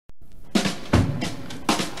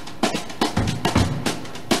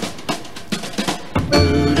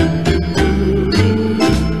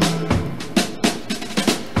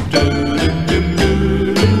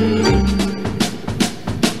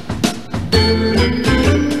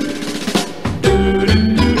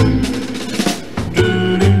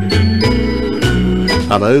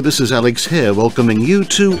Hello, this is Alex here, welcoming you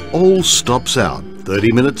to All Stops Out.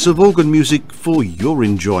 30 minutes of organ music for your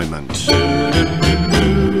enjoyment.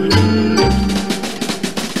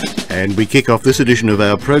 And we kick off this edition of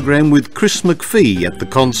our program with Chris McPhee at the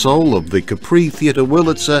console of the Capri Theatre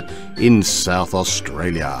Wurlitzer in South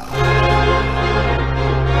Australia.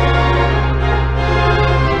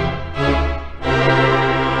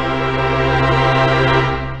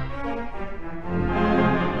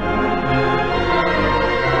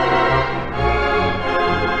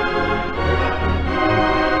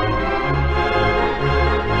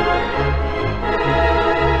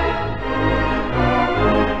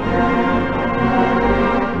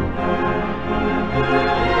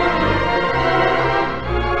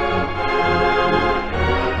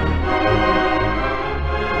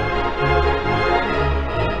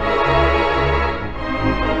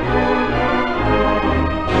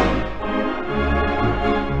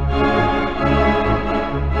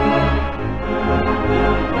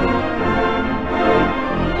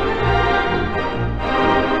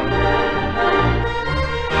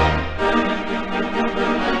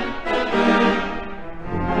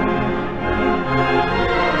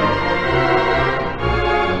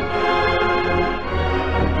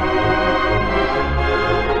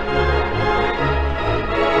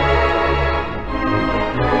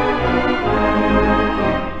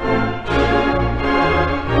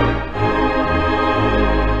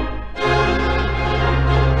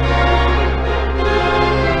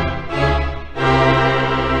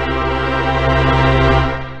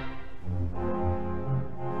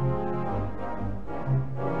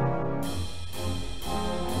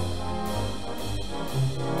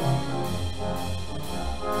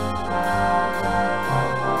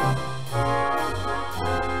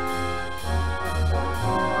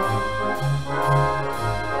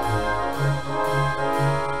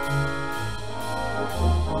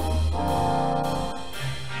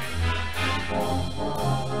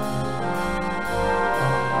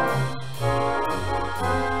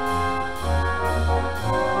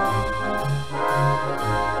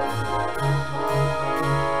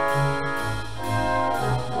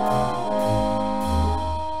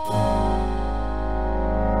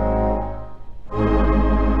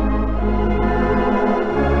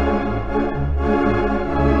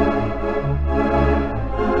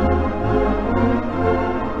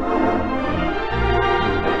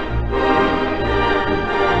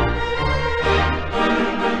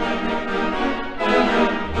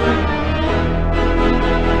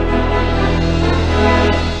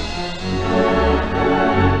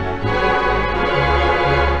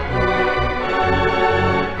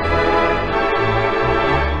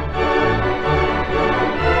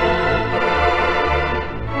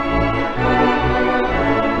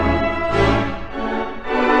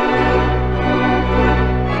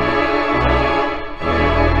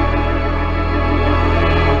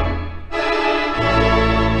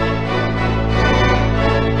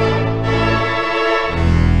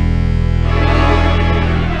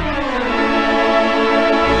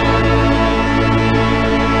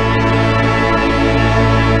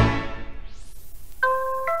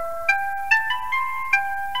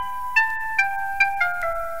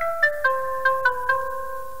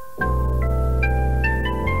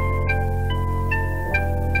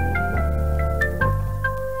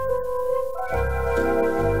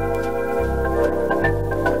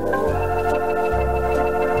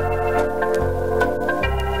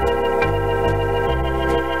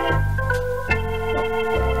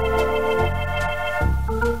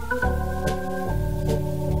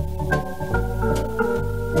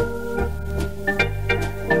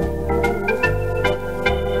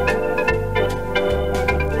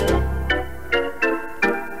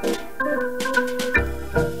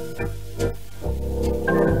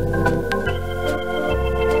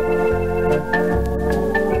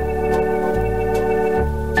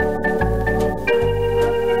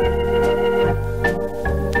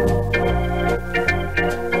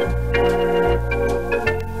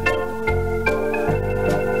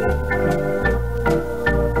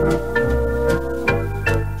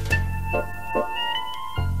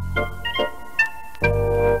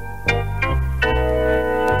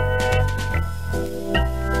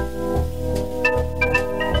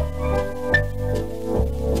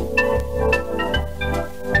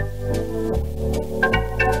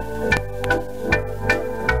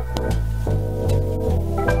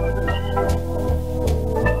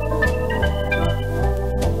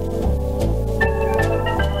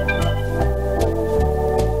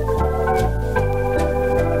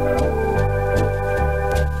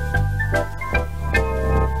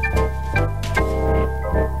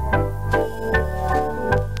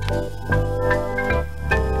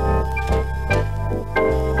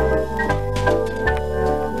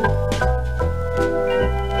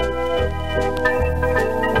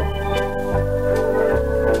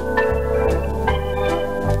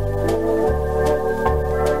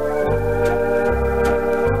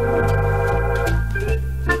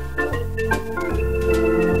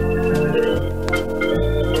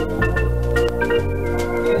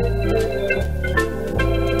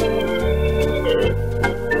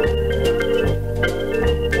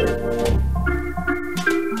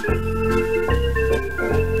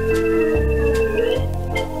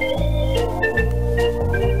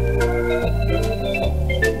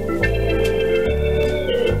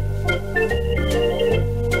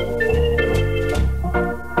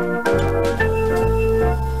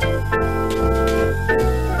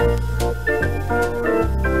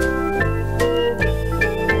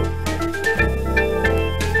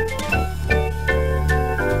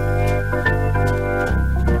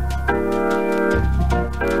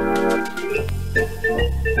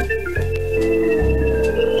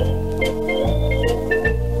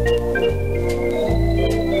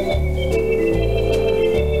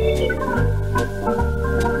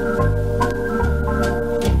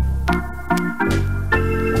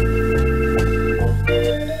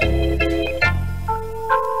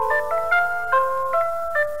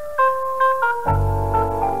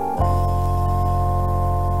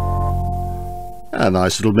 A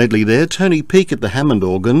nice little medley there. Tony Peake at the Hammond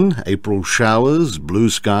organ, April Showers,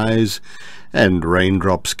 Blue Skies, and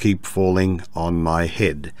Raindrops Keep Falling on My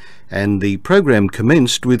Head. And the program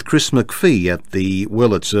commenced with Chris McPhee at the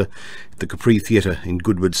Wurlitzer, the Capri Theatre in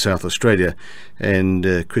Goodwood, South Australia.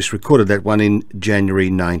 And Chris recorded that one in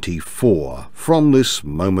January 94, From This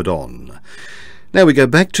Moment On. Now we go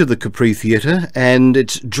back to the Capri Theatre, and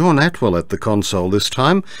it's John Atwell at the console this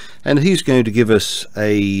time, and he's going to give us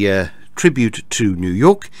a tribute to New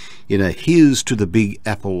York in a Here's to the Big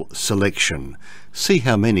Apple selection. See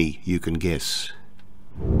how many you can guess.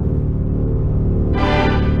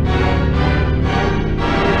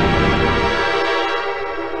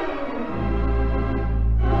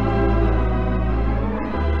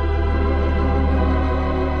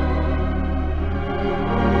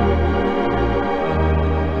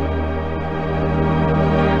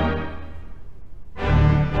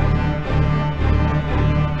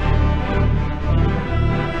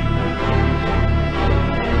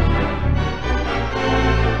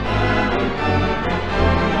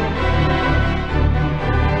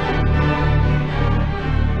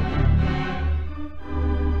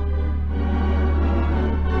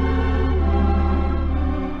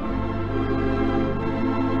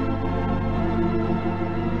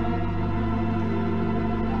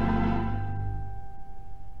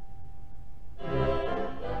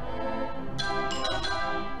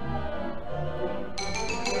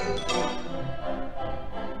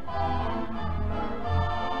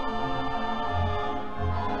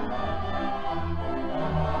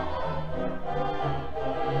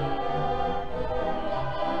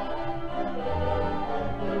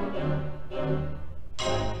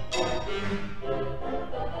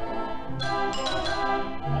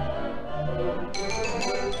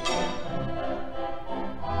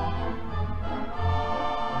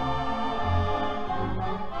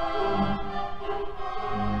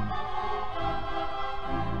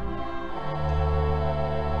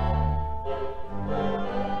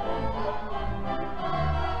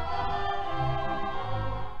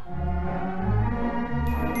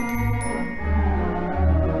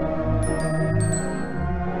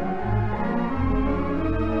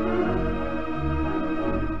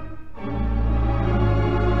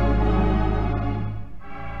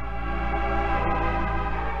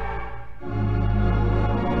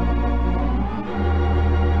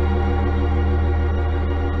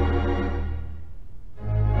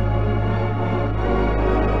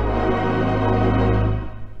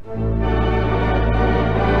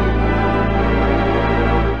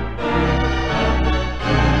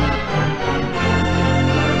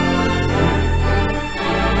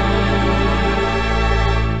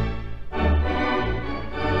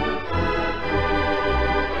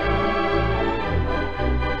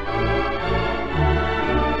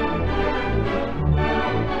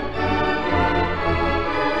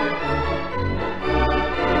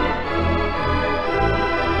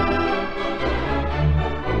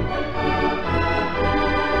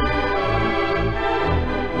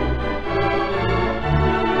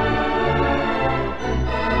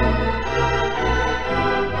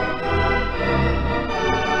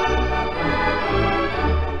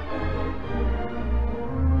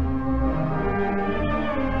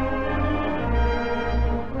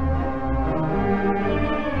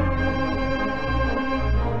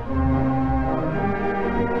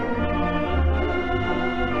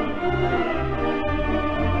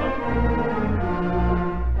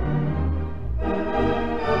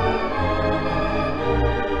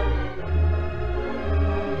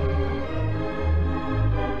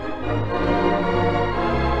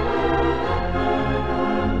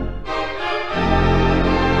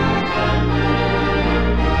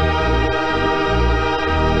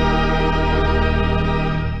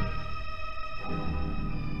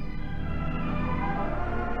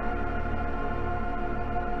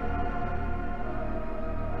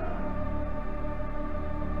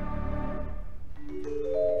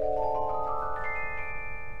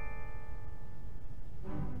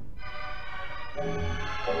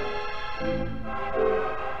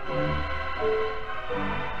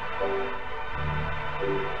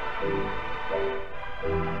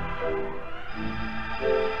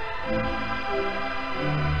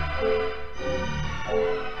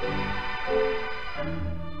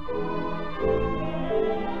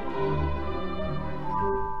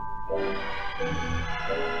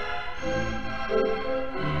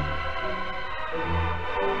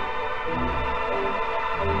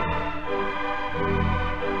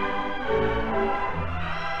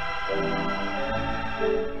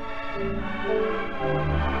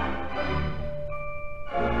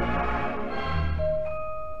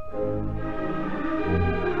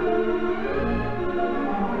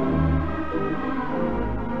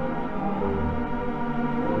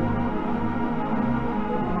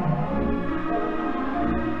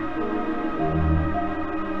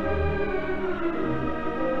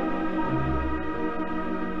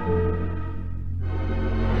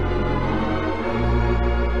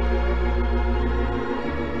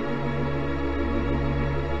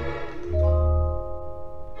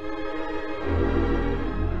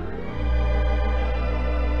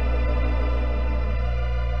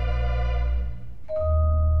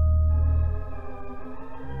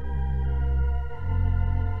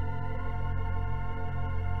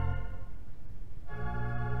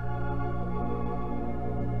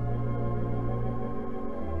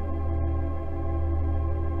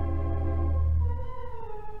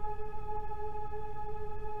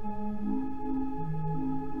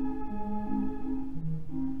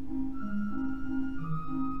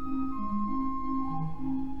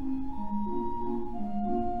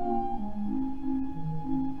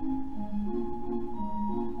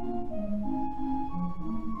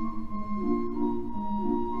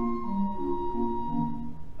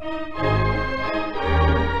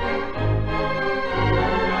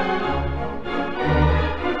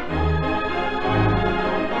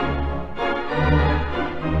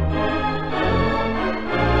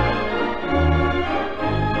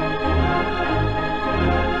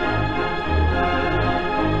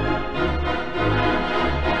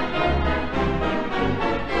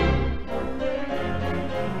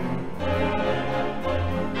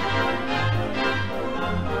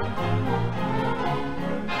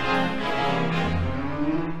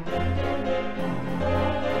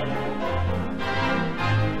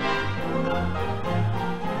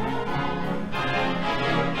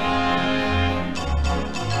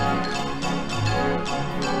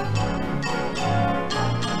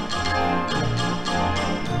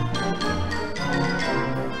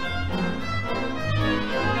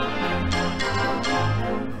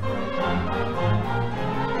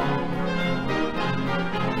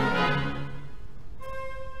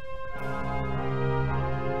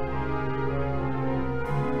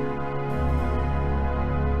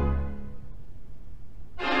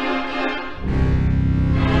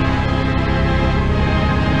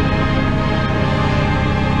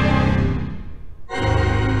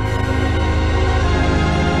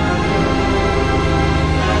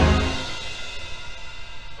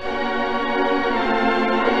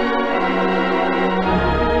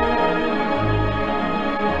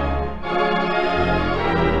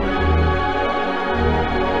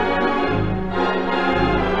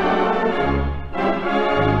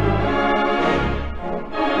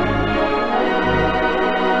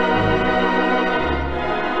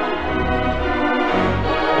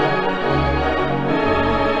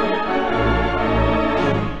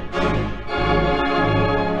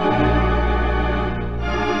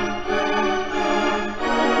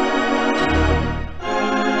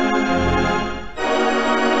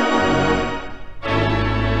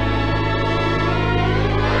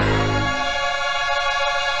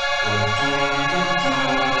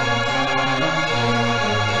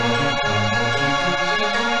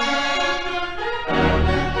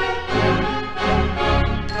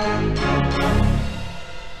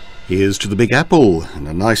 Here's to the Big Apple, and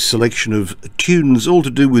a nice selection of tunes all to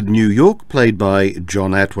do with New York, played by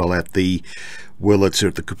John Atwell at the Wurlitzer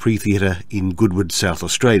at the Capri Theatre in Goodwood, South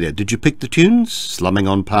Australia. Did you pick the tunes? Slumming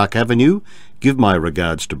on Park Avenue, Give My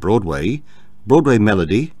Regards to Broadway, Broadway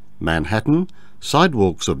Melody, Manhattan,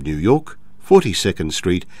 Sidewalks of New York, 42nd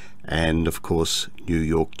Street, and of course New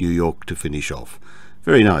York, New York to finish off.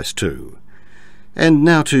 Very nice too. And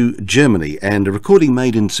now to Germany, and a recording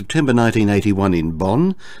made in September 1981 in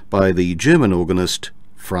Bonn by the German organist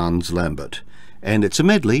Franz Lambert. And it's a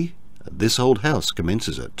medley. This Old House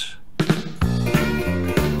commences it.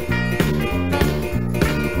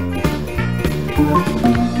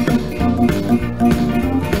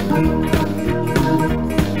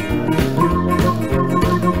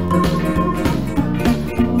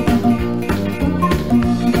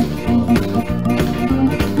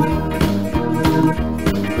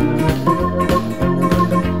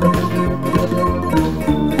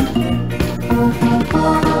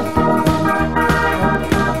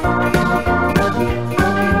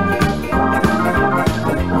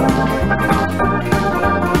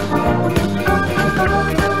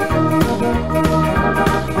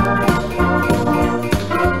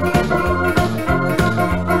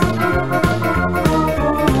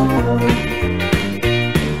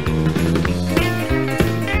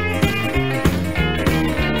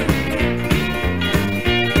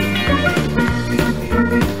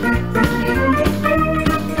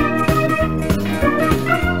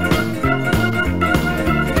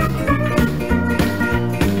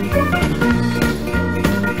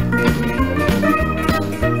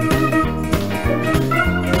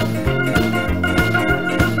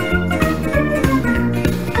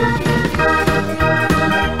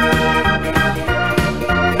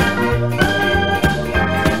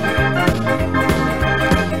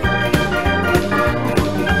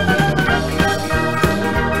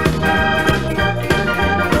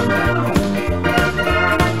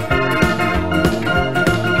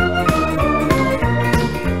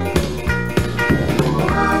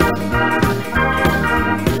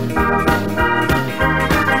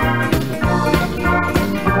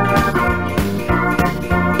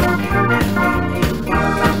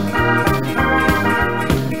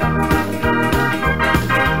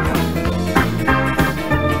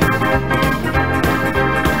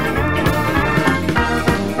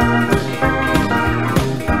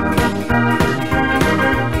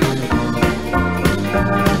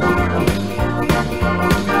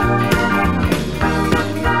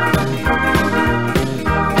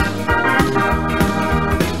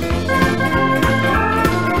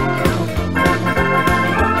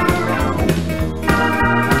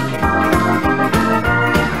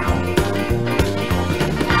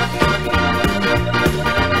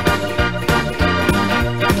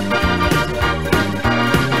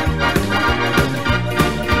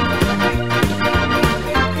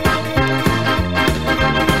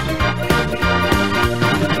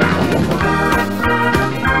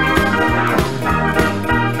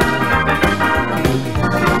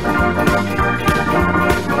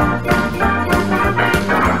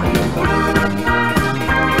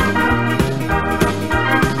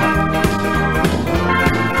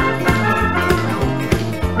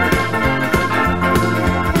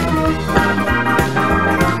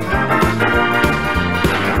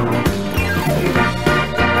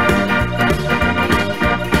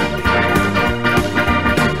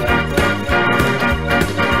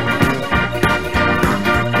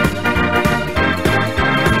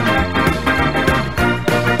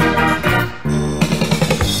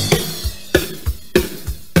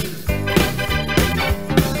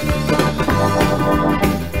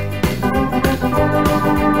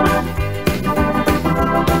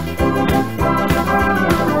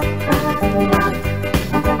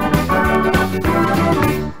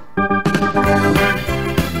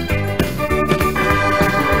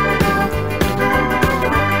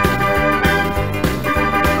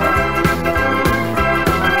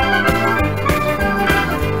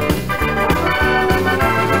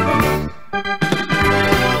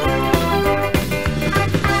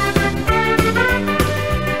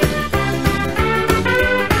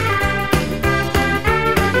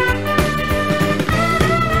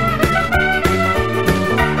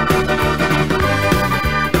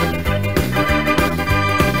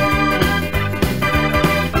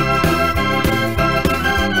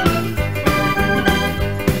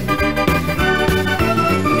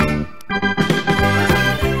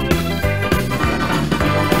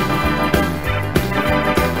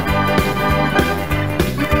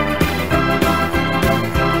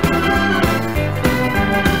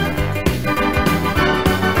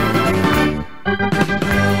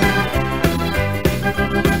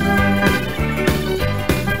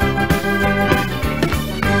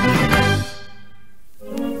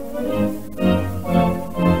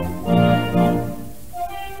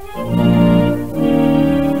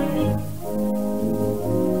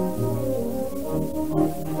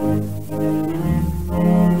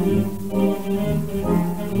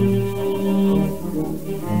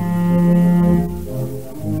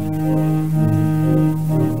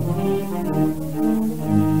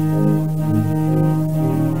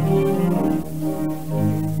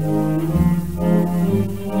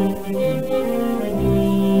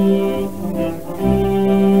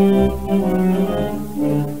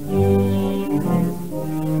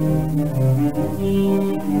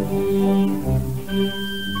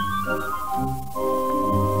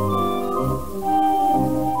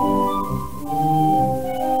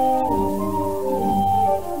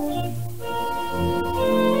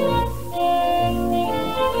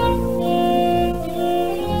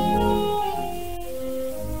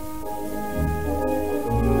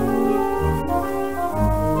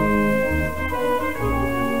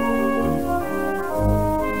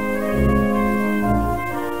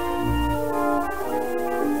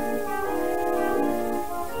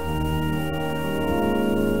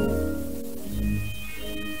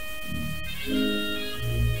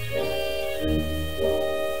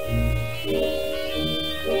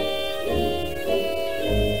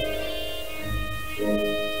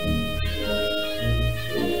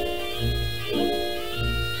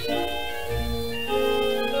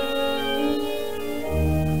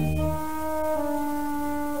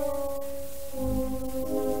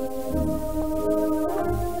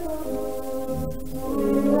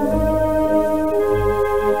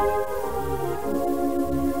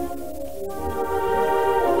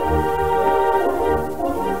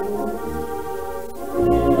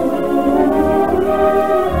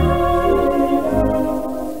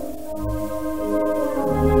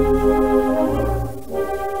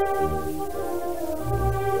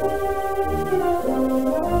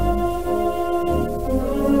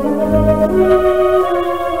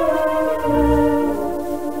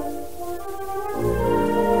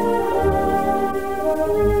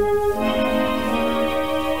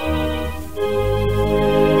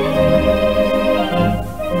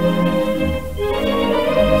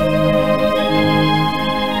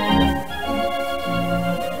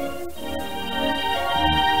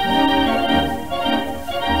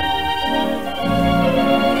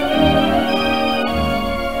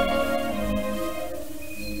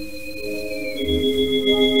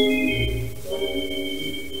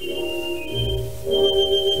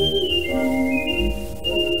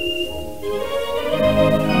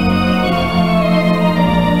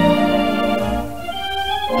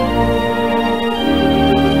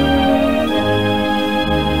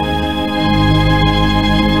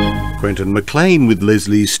 Barrington McLean with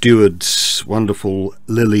Leslie Stewart's wonderful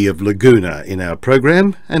Lily of Laguna in our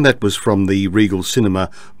program, and that was from the Regal Cinema,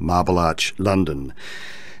 Marble Arch, London.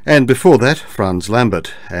 And before that, Franz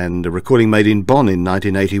Lambert, and a recording made in Bonn in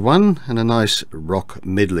 1981, and a nice rock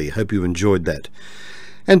medley. Hope you enjoyed that.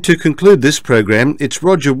 And to conclude this program, it's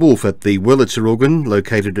Roger Wolfe at the Wurlitzer organ,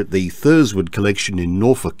 located at the Thurswood Collection in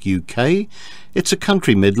Norfolk, UK. It's a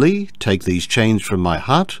country medley, Take These Chains From My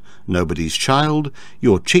Heart, Nobody's Child,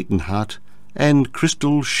 Your Cheatin' Heart, and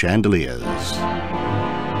Crystal Chandeliers.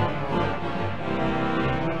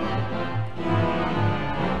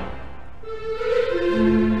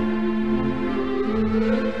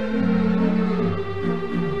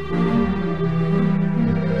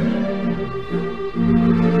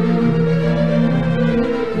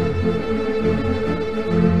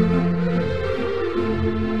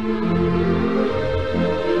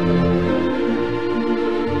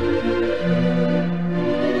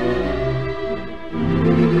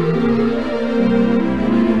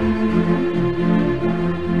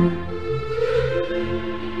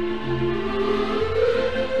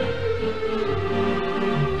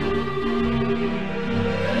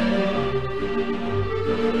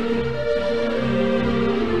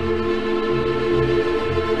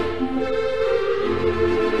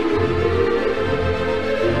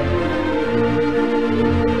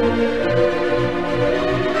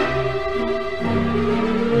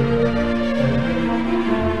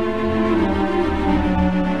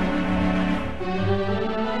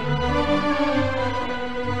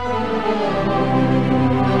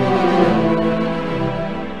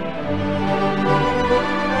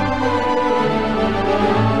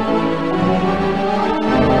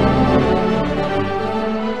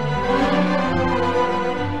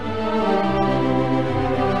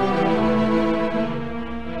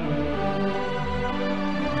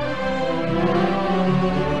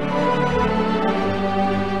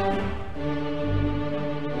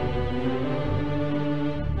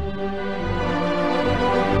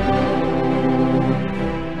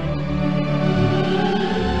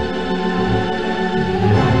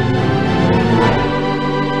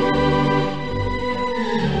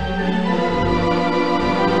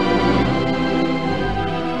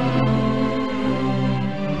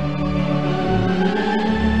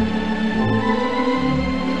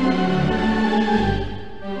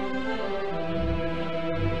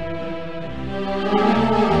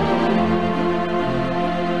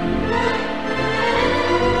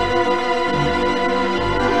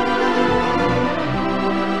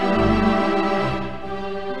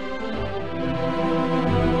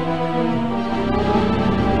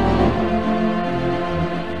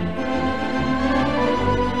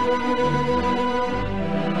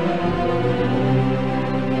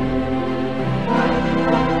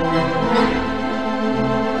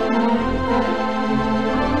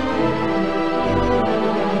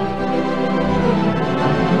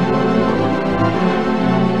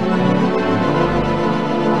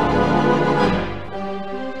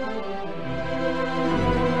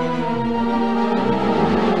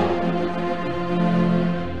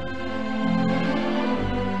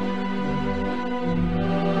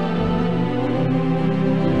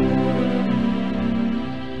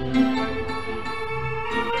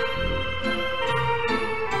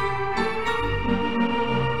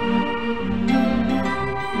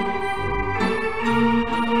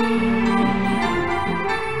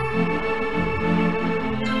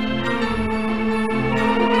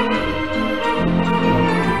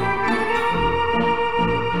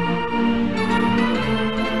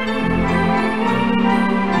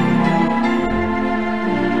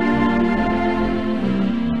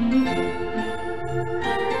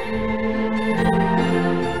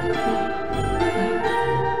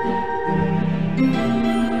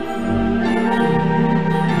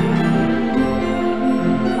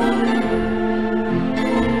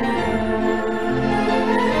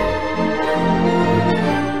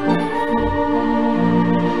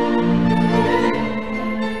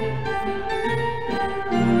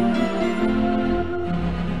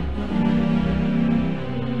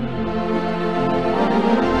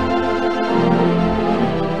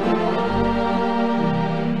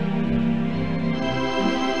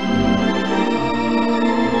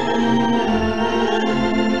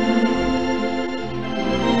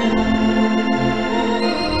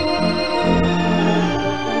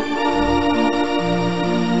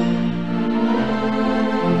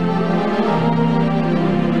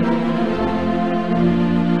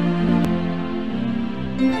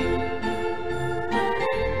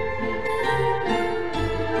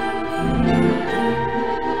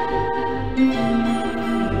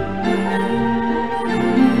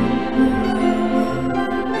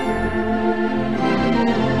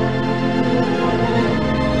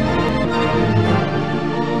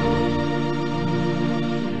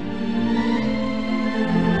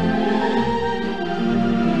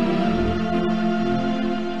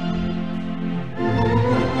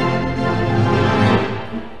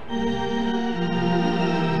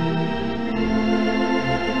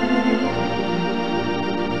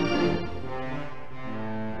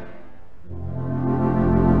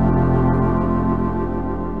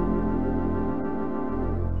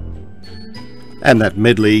 And that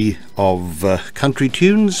medley of country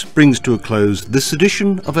tunes brings to a close this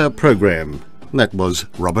edition of our program. That was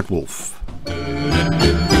Robert Wolfe.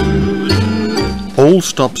 All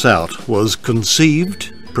Stops Out was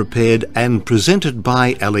conceived, prepared and presented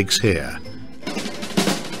by Alex Hare.